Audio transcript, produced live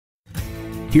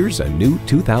Here's a new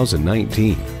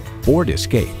 2019 Ford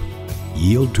Escape.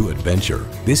 Yield to adventure.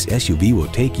 This SUV will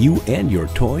take you and your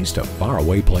toys to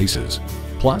faraway places.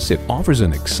 Plus, it offers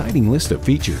an exciting list of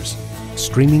features: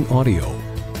 streaming audio,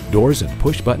 doors and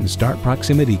push-button start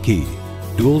proximity key,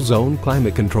 dual-zone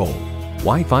climate control,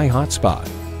 Wi-Fi hotspot,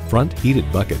 front heated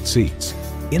bucket seats,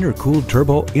 intercooled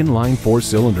turbo inline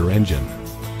 4-cylinder engine,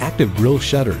 active grille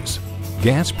shutters,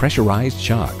 gas pressurized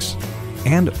shocks,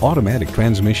 and automatic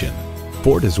transmission.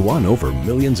 Ford has won over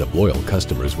millions of loyal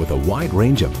customers with a wide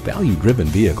range of value-driven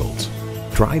vehicles.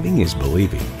 Driving is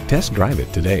believing. Test drive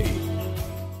it today.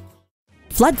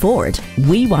 Flood Ford,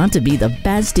 we want to be the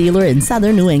best dealer in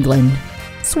Southern New England.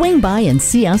 Swing by and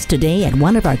see us today at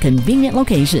one of our convenient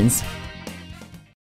locations.